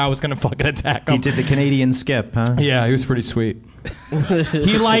they thought I was gonna fucking attack him. He did the Canadian skip, huh? Yeah, he was pretty sweet.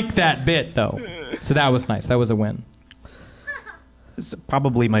 He liked that bit though, so that was nice. That was a win. This is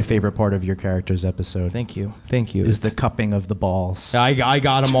probably my favorite part of your character's episode. Thank you. Is the cupping of the balls. I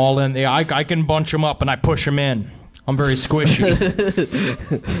got them all in there. I can bunch them up and I push them in. I'm very squishy.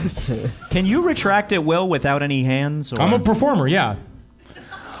 Can you retract at will without any hands? Or? I'm a performer, yeah.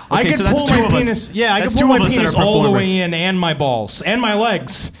 I can so pull that's my two of us. penis. Yeah, I That's can pull two my of us that penis are all the performers. way in, and my balls, and my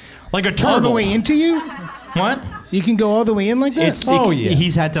legs, like a turtle. all the way into you? What? You can go all the way in like that?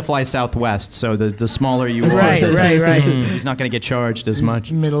 He's had to fly Southwest, so the smaller you are, Right. he's not going to get charged as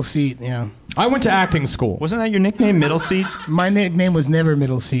much. Middle seat, yeah. I went to acting school. Wasn't that your nickname, Middle Seat? My nickname was never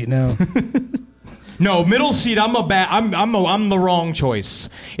middle seat, no. No, middle seat. I'm the wrong choice.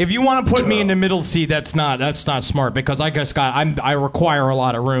 If you want to put me into middle seat, that's not smart because I require a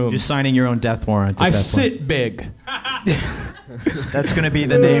lot of room. You're signing your own death warrant. I sit big. That's going to be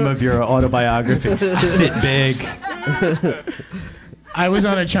the name of your autobiography. Sit big. I was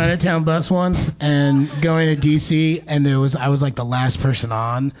on a Chinatown bus once and going to D.C. and I was the last person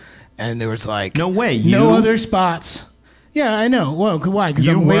on, and there was no way, no other spots. Yeah, I know. Well, why? Because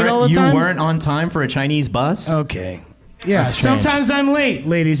I'm late all the time? You weren't on time for a Chinese bus? Okay. Yeah, That's strange. sometimes I'm late,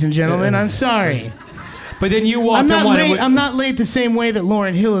 ladies and gentlemen. I'm sorry. But then you walked in one. I'm not late the same way that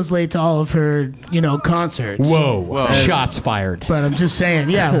Lauryn Hill is late to all of her, concerts. Whoa. Shots fired. But I'm just saying,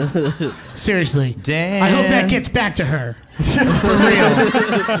 yeah. Seriously. Damn. I hope that gets back to her. For real.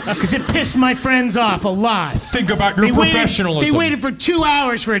 Because it pissed my friends off a lot. Think about your professionalism. They waited for 2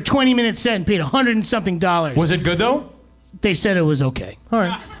 hours for a 20-minute set and paid $100 and something. Was it good, though? They said it was okay. All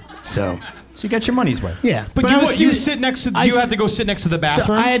right. So you got your money's worth. Yeah. But you sit next to. You have to go sit next to the bathroom.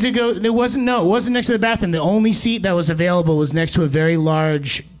 So I had to go. It wasn't next to the bathroom. The only seat that was available was next to a very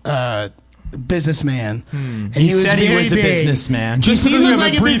large businessman. And He said he was a big. businessman. Just He because you looked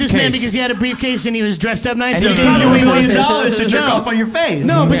have like a a businessman briefcase. because he had a briefcase and he was dressed up nice. And but he gave you probably $1 million wasn't. to jerk off on your face.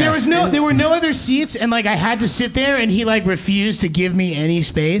 No, but there were no other seats, and I had to sit there, and he refused to give me any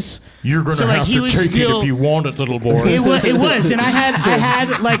space. You're gonna So, have he to was take still- it if you want it, little boy. It was, and I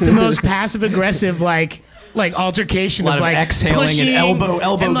had the most passive aggressive altercation A lot of of exhaling and pushing, elbow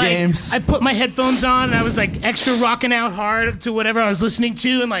and, games. I put my headphones on and I was extra rocking out hard to whatever I was listening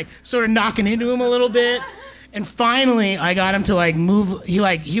to and sort of knocking into him a little bit. And finally I got him to move. He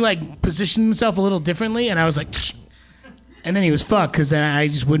positioned himself a little differently, and I was and then he was fucked because then I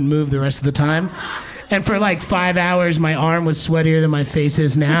just wouldn't move the rest of the time. And for 5 hours, my arm was sweatier than my face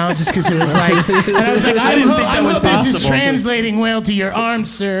is now, just because it was and I was I didn't think that was hope this is possible. translating well to your arm,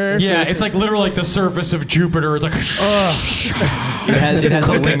 sir. Yeah, it's literally the surface of Jupiter. It's It has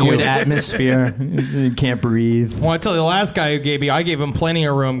a liquid atmosphere. You can't breathe. Well, I tell you, the last guy who gave me, I gave him plenty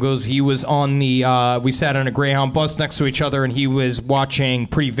of room. Goes, he was on the. We sat on a Greyhound bus next to each other, and he was watching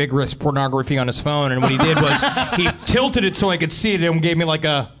pretty vigorous pornography on his phone. And what he did was he tilted it so I could see it, and gave me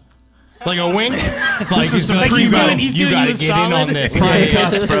Like a wink? Like, he's doing you you gotta a get in solid. on this. Prime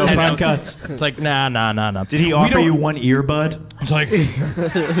cuts, bro. And Prime it's- cuts. It's like, nah. Did he offer you one earbud? It's like,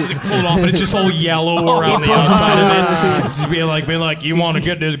 just like pull it off, and it's just all yellow around the outside of it. It's just being like, you want to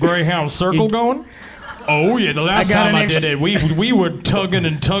get this Greyhound circle going? Oh yeah, the last time I did it, we were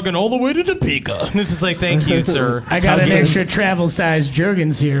tugging all the way to Topeka. And it's just like, thank you, sir. I got an extra travel-sized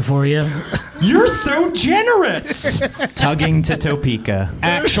Jergens here for you. You're so generous. Tugging to Topeka.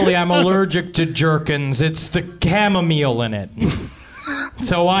 Actually, I'm allergic to Jerkins. It's the chamomile in it.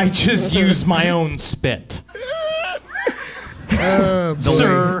 So I just use my own spit.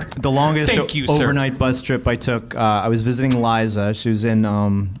 Sir. The longest Thank you, sir. overnight bus trip I took, I was visiting Liza. She was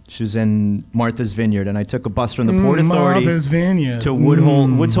in Martha's Vineyard, and I took a bus from the Port Authority Martha's Vineyard. to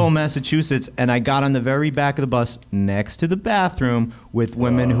Woods Hole, Massachusetts, and I got on the very back of the bus next to the bathroom with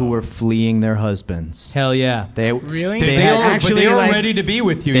women who were fleeing their husbands. Hell yeah. Really? They were ready to be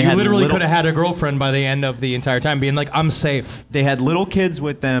with you. they You had literally little- could have had a girlfriend by the end of the entire time, being like, I'm safe. They had little kids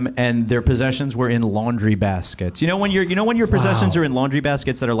with them, and their possessions were in laundry baskets. You know when your possessions are in laundry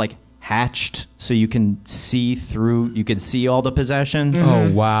baskets that are like hatched, so you can see through. You can see all the possessions.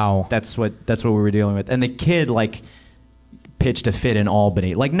 Oh, wow. That's what we were dealing with. And the kid like pitched a fit in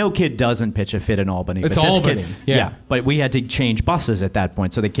Albany. Like no kid doesn't pitch a fit in Albany. It's but this Albany, Kid, yeah. But we had to change buses at that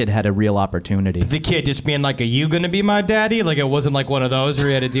point, so the kid had a real opportunity. The kid just being like, are you going to be my daddy? Like it wasn't like one of those where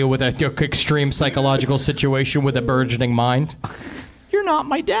he had to deal with an extreme psychological situation with a burgeoning mind. You're not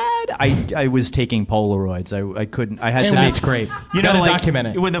my dad. I was taking Polaroids. I couldn't. I had to. That's great. You Gotta know, like, document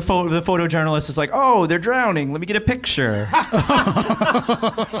it. When the photojournalist is like, "Oh, they're drowning. Let me get a picture."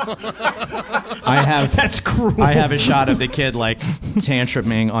 I have. That's cruel. I have a shot of the kid like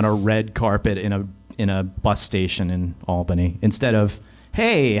tantruming on a red carpet in a bus station in Albany instead of,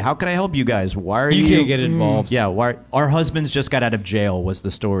 "Hey, how can I help you guys? Why are you?" You can't get involved. Yeah, why our husbands just got out of jail was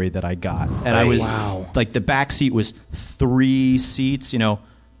the story that I got, and I was like the back seat was 3 seats,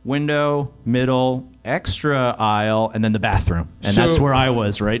 window, middle, extra aisle, and then the bathroom, and So- that's where I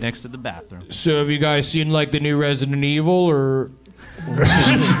was, right next to the bathroom. So have you guys seen like the new Resident Evil or?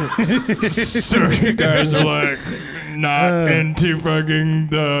 So you guys are like not into fucking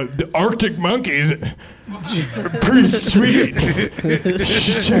the Arctic monkeys. Pretty sweet.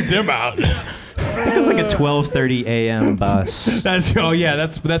 Should check them out. It was like a 12:30 a.m. bus. That's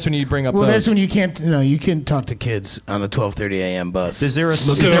when you bring up Well, those. that's when you can't talk to kids on a 12:30 a.m. bus. Is there a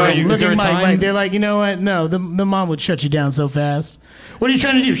So is there a, you- is there a Look at time? they're like, you know what? No, the mom would shut you down so fast. What are you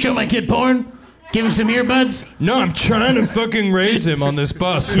trying to do? Show my kid porn? Give him some earbuds? No, I'm trying to fucking raise him on this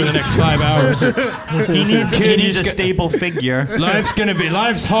bus for the next 5 hours. He needs a stable figure.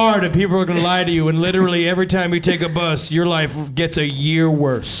 Life's hard and people are gonna lie to you, and literally every time you take a bus, your life gets a year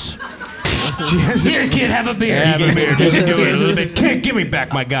worse. Here, kid, have a beer. Have a beer. Just do it a little bit. Kid, give me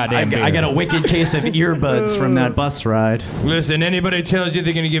back my goddamn beer. I got a wicked case of earbuds from that bus ride. Listen, anybody tells you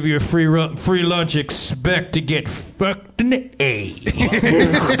they're gonna give you a free lunch, expect to get fucked in the A.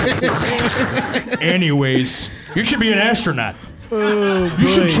 Anyways, you should be an astronaut. You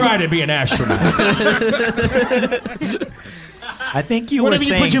should try to be an astronaut. I think you Whatever were you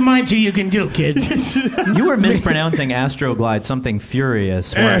saying put your mind to, you can do, kid. you were mispronouncing Astroglide something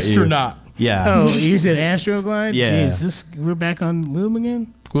furious. weren't you? Astronaut. Yeah. Oh, you said Astroglide? Yeah. Jeez, we're back on lube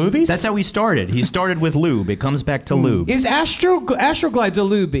again? Lubies? That's how he started. He started with lube. It comes back to lube. Is Astroglide's a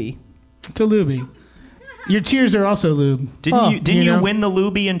lubie? It's a lubie. Your tears are also lube. Didn't you you know? win the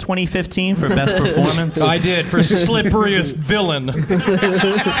Lubie in 2015 for best performance? I did, for slipperiest villain.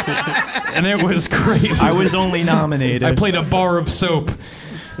 And it was great. I was only nominated. I played a bar of soap.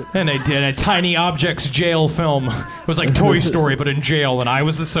 And I did a tiny objects jail film. It was like Toy Story, but in jail, and I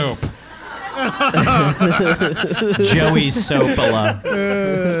was the soap. Joey Sopola.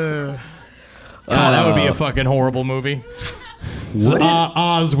 That would be a fucking horrible movie.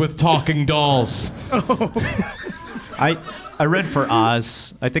 Oz with talking dolls. I read for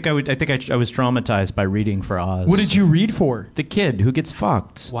Oz. I was traumatized by reading for Oz. What did you read for? The kid who gets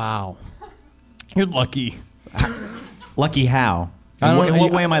fucked. Wow. You're lucky. Lucky how? I don't In know.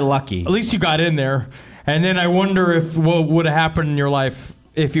 what way am I lucky? At least you got in there. And then I wonder if what would have happened in your life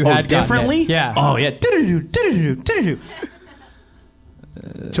if you had gotten differently? it. Yeah. Oh yeah. Do-do-do.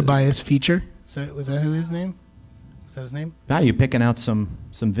 Tobias Feature. Was that his name? Is that his name? Wow, you picking out some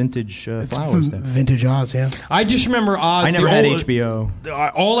vintage flowers there. Vintage Oz, yeah. I just remember Oz. I never had HBO.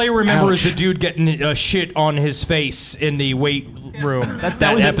 All I remember is Ouch. the dude getting shit on his face in the weight room.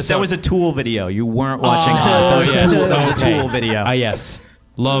 That was a Tool video. You weren't watching Oz. That was a Tool video. Yes.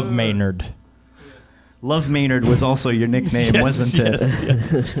 Love Maynard. Love Maynard was also your nickname, Yes, wasn't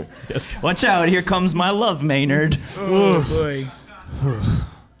it? Yes. Watch out, here comes my Love Maynard. Oh, boy.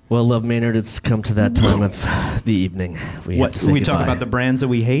 Well, Love Maynard, it's come to that time of the evening. We talk about the brands that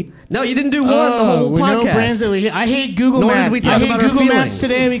we hate? No, you didn't do one the whole podcast. No brands that we hate. I hate Google Nor Maps. did we talk I hate about our Google feelings. Maps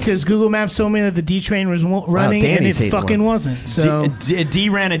today because Google Maps told me that the D train was running and Danny's it hating fucking one. wasn't. So D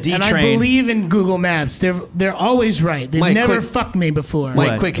ran a D and train. I believe in Google Maps. They're always right. They've Mike, never quick. fucked me before.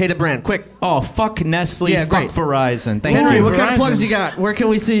 Mike, quick, hate a brand, quick. Oh, fuck Nestle, Yeah, fuck great. Verizon. Thank Henry, you. what kind of Verizon. plugs you got? Where can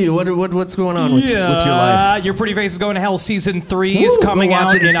we see you? What's going on with your life? Your Pretty Face is Going to Hell season 3 is Woo, coming go watch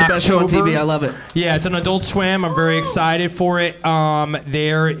out it. It's in the best show on October. TV. I love it. Yeah, it's an Adult Swim. I'm very excited for it.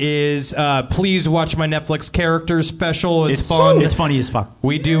 There is please watch my Netflix characters special. It's fun. It's funny as fuck.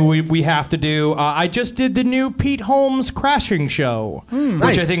 We have to do. I just did the new Pete Holmes Crashing show, which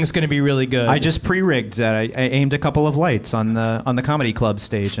nice. I think is going to be really good. I just pre-rigged that. I aimed a couple of lights on the comedy club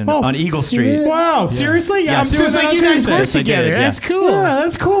stage and on Eagle Street. Wow, seriously? Yeah, Yes. I'm doing It's that like on you guys Tuesday. work Yes, I did, together. yeah. That's cool. Yeah,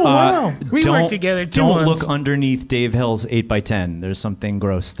 that's cool. Wow. We worked together too Don't once. look underneath Dave Hill's 8x10. There's something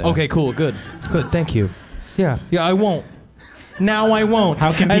gross there. Okay, cool, good. Thank you. Yeah, I won't. Now I won't.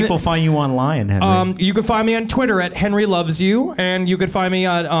 How can people find you online, Henry? You can find me on Twitter at Henry Loves You, and you can find me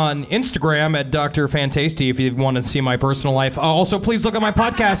on Instagram at Dr. Fantasty if you want to see my personal life. Also, please look at my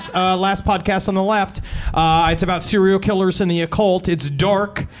podcast, last podcast on the left. It's about serial killers and the occult. It's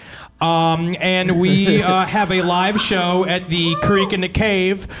dark. And we have a live show at the Creek in the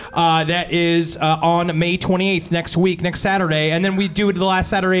Cave that is on May 28th next Saturday. And then we do it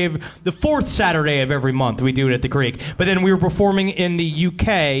the fourth Saturday of every month. We do it at the Creek. But then we were performing in the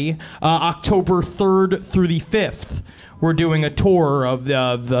UK October 3rd through the 5th. We're doing a tour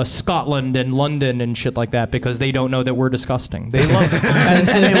of Scotland and London and shit like that because they don't know that we're disgusting. They love and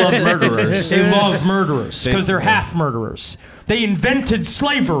they love murderers. They love murderers because they're half murderers. They invented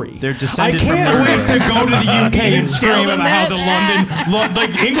slavery. They're descended from I can't murder. wait to go to the UK and scream them about how that? the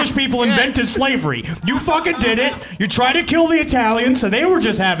like English people invented slavery. You fucking did it. You tried to kill the Italians, so they were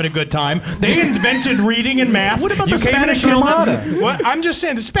just having a good time. They invented reading and math. What about you the came in and Spanish killed them. Armada? What? I'm just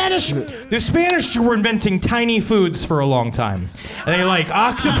saying the Spanish were inventing tiny foods for a long time. And they like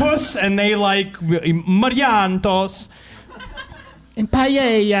octopus and they like mariantos. And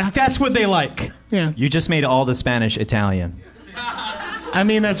paella. That's what they like. Yeah. You just made all the Spanish Italian. I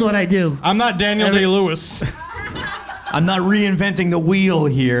mean, that's what I do. I'm not Daniel Day-Lewis. I'm not reinventing the wheel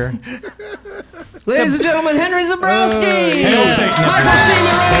here. Ladies and gentlemen, Henry Zebrowski. Hail Satan, Michael C.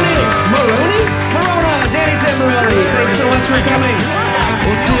 Maroney. Morona. Danny Tamborelli. Thanks so much for coming.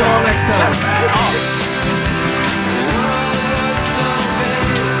 We'll see you all next time.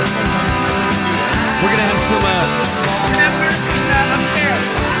 We're going to have some...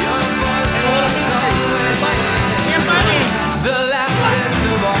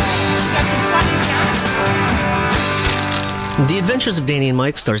 The Adventures of Danny and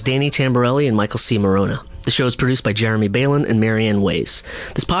Mike stars Danny Tamborelli and Michael C. Morona. The show is produced by Jeremy Balin and Marianne Ways.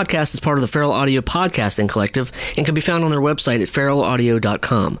 This podcast is part of the Feral Audio Podcasting Collective and can be found on their website at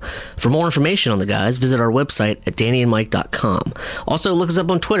feralaudio.com. For more information on the guys, visit our website at dannyandmike.com. Also, look us up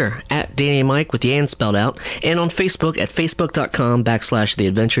on Twitter at Danny and Mike with the and spelled out, and on Facebook at facebook.com/The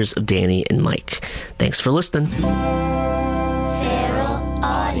Adventures of Danny and Mike. Thanks for listening. Feral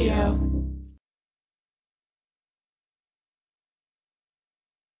Audio.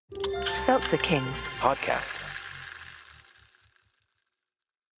 Seltzer Kings. Podcasts.